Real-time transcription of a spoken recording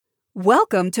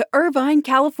Welcome to Irvine,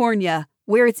 California,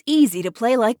 where it's easy to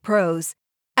play like pros.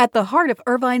 At the heart of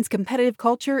Irvine's competitive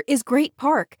culture is Great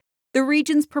Park, the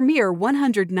region's premier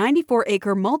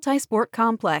 194-acre multi-sport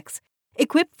complex,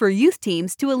 equipped for youth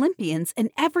teams to Olympians and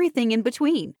everything in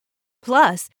between.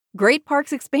 Plus, Great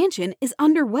Park's expansion is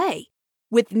underway.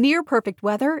 With near-perfect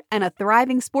weather and a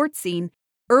thriving sports scene,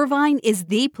 Irvine is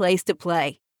the place to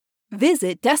play.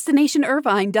 Visit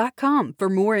DestinationIrvine.com for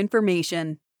more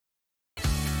information.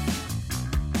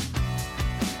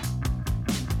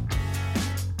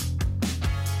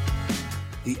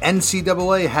 The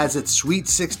NCAA has its Sweet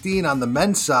 16 on the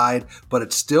men's side, but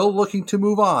it's still looking to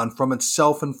move on from its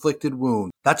self-inflicted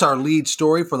wound. That's our lead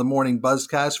story for the Morning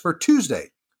Buzzcast for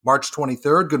Tuesday, March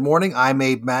 23rd. Good morning. I'm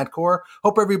Abe Madkour.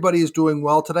 Hope everybody is doing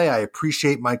well today. I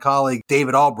appreciate my colleague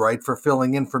David Albright for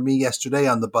filling in for me yesterday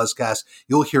on the Buzzcast.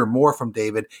 You'll hear more from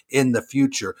David in the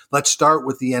future. Let's start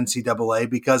with the NCAA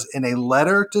because in a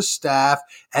letter to staff,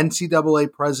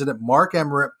 NCAA President Mark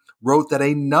Emmert wrote that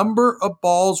a number of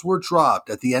balls were dropped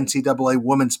at the NCAA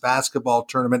women's basketball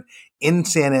tournament in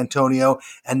San Antonio,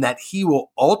 and that he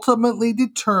will ultimately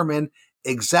determine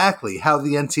exactly how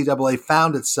the NCAA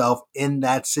found itself in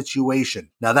that situation.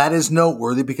 Now, that is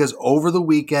noteworthy because over the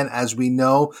weekend, as we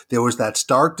know, there was that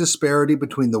stark disparity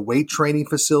between the weight training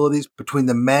facilities, between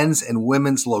the men's and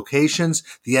women's locations.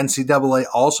 The NCAA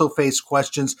also faced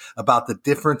questions about the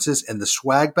differences in the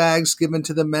swag bags given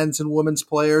to the men's and women's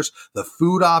players, the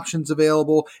food options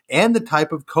available, and the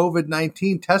type of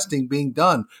COVID-19 testing being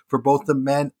done for both the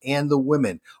men and the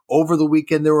women. Over the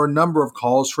weekend, there were a number of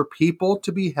calls for people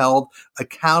to be held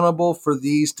accountable for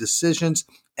these decisions.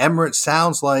 Emmert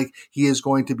sounds like he is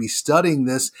going to be studying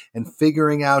this and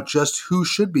figuring out just who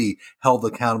should be held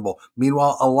accountable.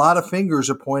 Meanwhile, a lot of fingers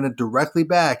are pointed directly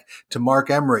back to Mark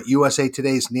Emmert. USA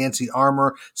Today's Nancy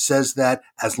Armour says that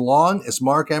as long as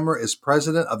Mark Emmert is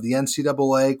president of the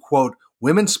NCAA, quote,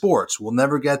 women's sports will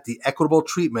never get the equitable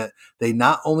treatment they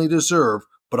not only deserve,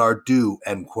 but are due,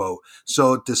 end quote.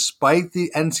 So despite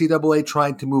the NCAA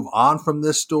trying to move on from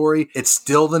this story, it's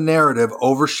still the narrative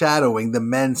overshadowing the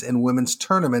men's and women's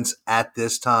tournaments at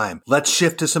this time. Let's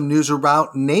shift to some news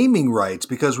about naming rights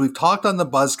because we've talked on the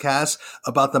Buzzcast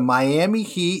about the Miami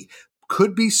Heat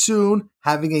could be soon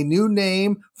having a new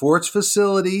name for its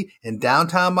facility in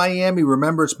downtown Miami.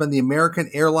 Remember, it's been the American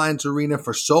Airlines Arena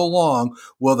for so long.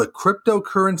 Well, the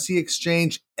cryptocurrency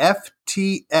exchange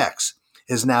FTX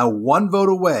is now one vote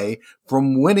away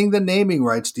from winning the naming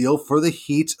rights deal for the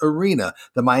Heat's arena.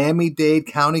 The Miami-Dade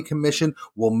County Commission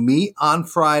will meet on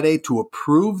Friday to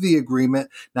approve the agreement.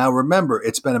 Now remember,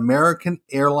 it's been American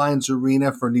Airlines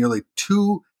Arena for nearly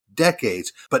 2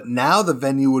 decades, but now the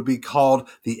venue would be called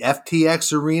the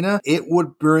FTX Arena. It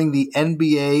would bring the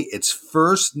NBA its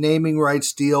first naming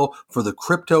rights deal for the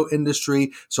crypto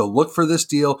industry. So look for this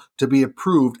deal to be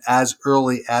approved as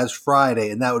early as Friday,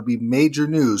 and that would be major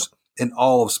news in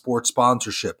all of sports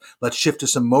sponsorship. Let's shift to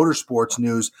some motorsports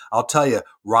news. I'll tell you,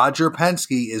 Roger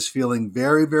Penske is feeling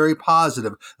very, very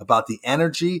positive about the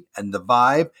energy and the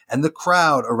vibe and the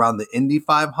crowd around the Indy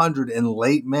 500 in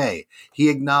late May. He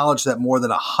acknowledged that more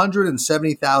than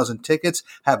 170,000 tickets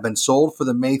have been sold for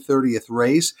the May 30th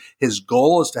race. His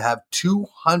goal is to have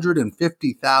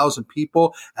 250,000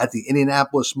 people at the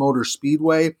Indianapolis Motor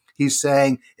Speedway. He's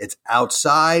saying it's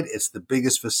outside. It's the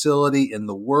biggest facility in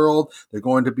the world. They're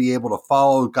going to be able to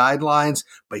follow guidelines,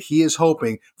 but he is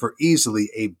hoping for easily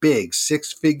a big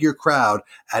 6-figure crowd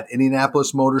at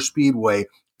Indianapolis Motor Speedway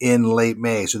in late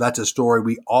May. So that's a story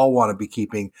we all want to be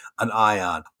keeping an eye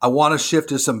on. I want to shift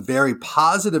to some very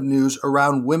positive news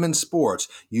around women's sports.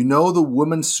 You know the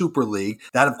Women's Super League.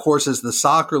 That, of course, is the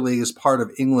soccer league as part of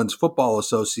England's Football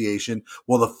Association.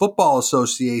 Well, the Football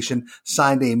Association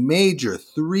signed a major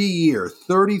 3-year,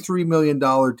 $33 million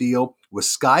deal with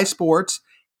Sky Sports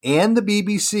and the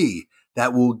BBC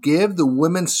that will give the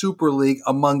Women's Super League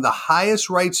among the highest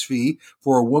rights fee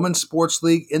for a women's sports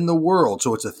league in the world.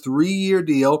 So it's a 3-year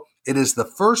deal. It is the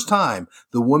first time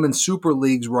the Women's Super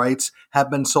League's rights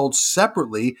have been sold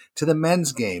separately to the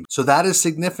men's game. So that is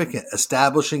significant,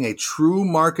 establishing a true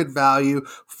market value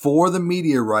for the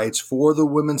media rights for the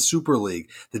Women's Super League.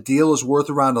 The deal is worth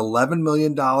around $11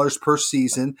 million per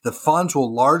season. The funds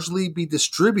will largely be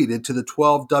distributed to the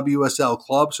 12 WSL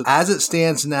clubs. So as it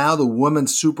stands now, the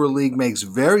Women's Super League makes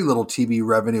very little TV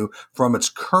revenue from its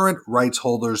current rights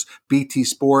holders, BT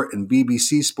Sport and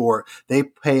BBC Sport. They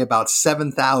pay about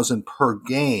 $7,000 per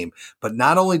game. But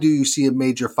not only do you see a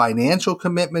major financial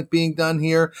commitment being done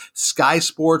here, Sky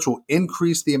Sports will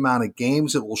increase the amount of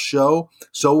games it will show.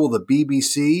 So will the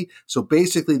BBC. So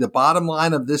basically the bottom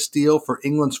line of this deal for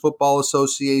England's Football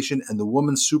Association and the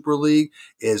Women's Super League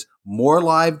is more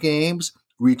live games,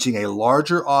 reaching a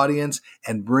larger audience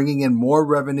and bringing in more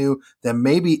revenue than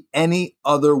maybe any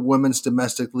other women's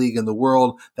domestic league in the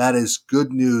world. That is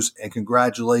good news, and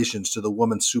congratulations to the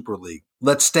Women's Super League.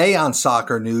 Let's stay on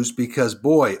soccer news because,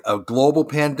 boy, a global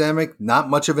pandemic, not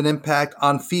much of an impact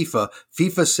on FIFA.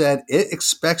 FIFA said it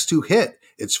expects to hit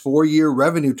its 4-year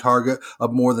revenue target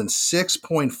of more than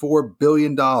 $6.4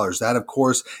 billion. That, of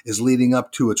course, is leading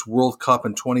up to its World Cup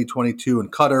in 2022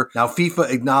 in Qatar. Now, FIFA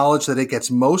acknowledged that it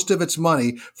gets most of its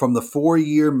money from the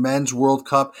 4-year Men's World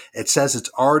Cup. It says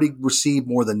it's already received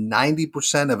more than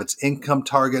 90% of its income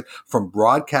target from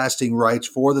broadcasting rights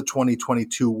for the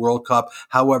 2022 World Cup.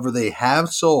 However, they have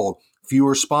sold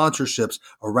fewer sponsorships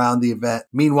around the event.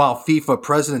 Meanwhile, FIFA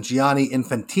President Gianni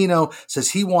Infantino says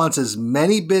he wants as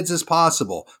many bids as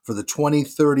possible for the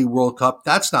 2030 World Cup.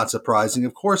 That's not surprising.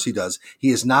 Of course he does. He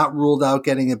has not ruled out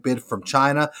getting a bid from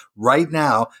China. Right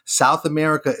now, South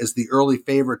America is the early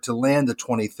favorite to land the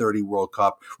 2030 World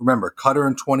Cup. Remember, Qatar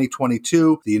in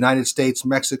 2022, the United States,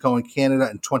 Mexico, and Canada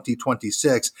in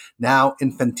 2026. Now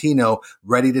Infantino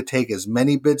ready to take as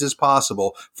many bids as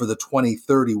possible for the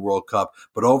 2030 World Cup.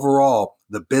 But overall,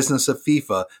 the business of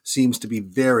FIFA seems to be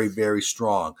very, very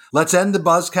strong. Let's end the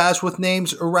Buzzcast with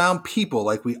names around people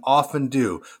like we often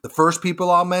do. The first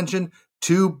people I'll mention,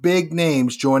 two big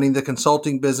names joining the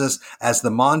consulting business as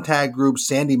the Montag Group's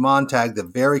Sandy Montag, the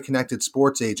very connected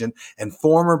sports agent, and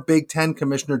former Big Ten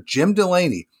Commissioner Jim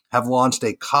Delaney have launched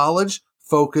a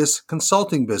college-focused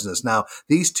consulting business. Now,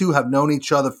 these two have known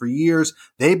each other for years.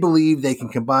 They believe they can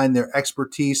combine their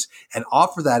expertise and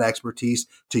offer that expertise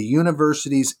to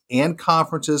universities and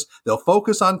conferences. They'll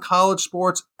focus on college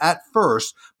sports at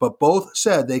first, but both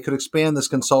said they could expand this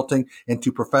consulting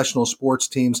into professional sports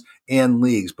teams and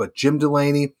leagues. But Jim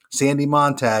Delaney, Sandy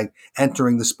Montag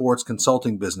entering the sports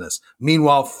consulting business.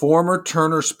 Meanwhile, former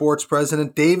Turner Sports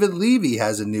president David Levy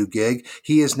has a new gig.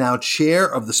 He is now chair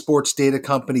of the sports data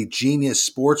company Genius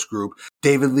Sports Group.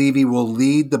 David Levy will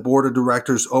lead the board of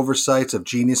directors' oversights of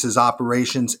Genius's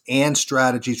operations and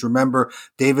strategies. Remember,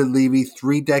 David Levy,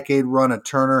 3-decade run at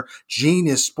Turner.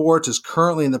 Genius Sports is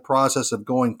currently in the process of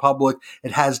going public.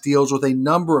 It has deals with a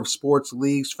number of sports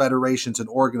leagues, federations, and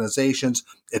organizations.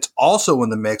 It's also in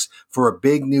the mix for a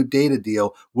big new data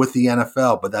deal with the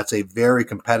NFL, but that's a very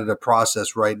competitive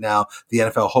process right now. The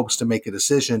NFL hopes to make a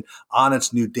decision on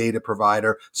its new data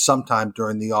provider sometime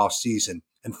during the offseason.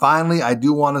 And finally, I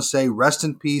do want to say rest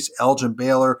in peace, Elgin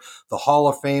Baylor, the Hall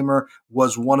of Famer,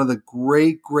 was one of the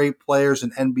great, great players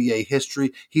in NBA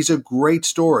history. He's a great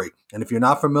story. And if you're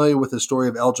not familiar with the story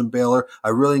of Elgin Baylor, I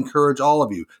really encourage all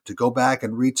of you to go back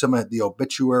and read some of the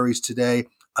obituaries today.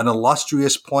 An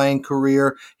illustrious playing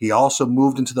career. He also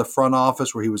moved into the front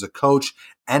office where he was a coach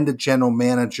and a general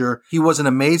manager. He was an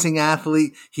amazing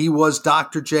athlete. He was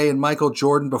Dr. J and Michael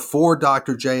Jordan before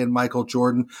Dr. J and Michael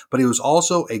Jordan, but he was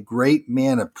also a great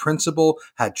man of principle,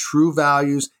 had true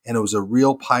values, and was a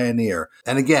real pioneer.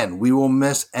 And again, we will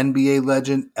miss NBA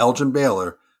legend Elgin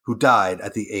Baylor, who died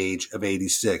at the age of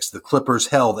 86. The Clippers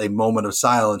held a moment of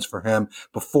silence for him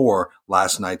before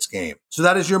last night's game. So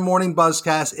that is your morning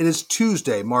Buzzcast. It is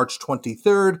Tuesday, March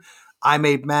 23rd. I'm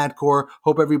Abe Madcore.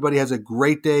 Hope everybody has a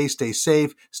great day. Stay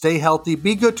safe, stay healthy,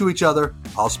 be good to each other.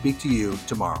 I'll speak to you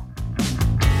tomorrow.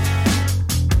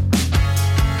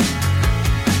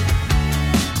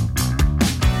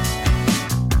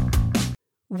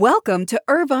 Welcome to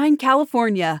Irvine,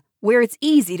 California, where it's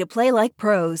easy to play like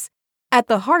pros. At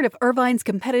the heart of Irvine's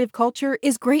competitive culture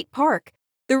is Great Park,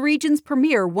 the region's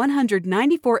premier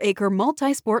 194-acre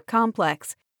multi-sport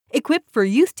complex, equipped for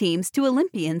youth teams to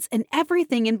Olympians and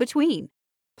everything in between.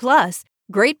 Plus,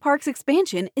 Great Park's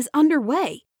expansion is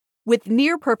underway. With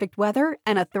near-perfect weather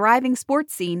and a thriving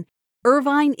sports scene,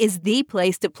 Irvine is the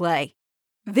place to play.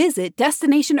 Visit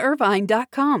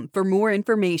DestinationIrvine.com for more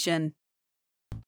information.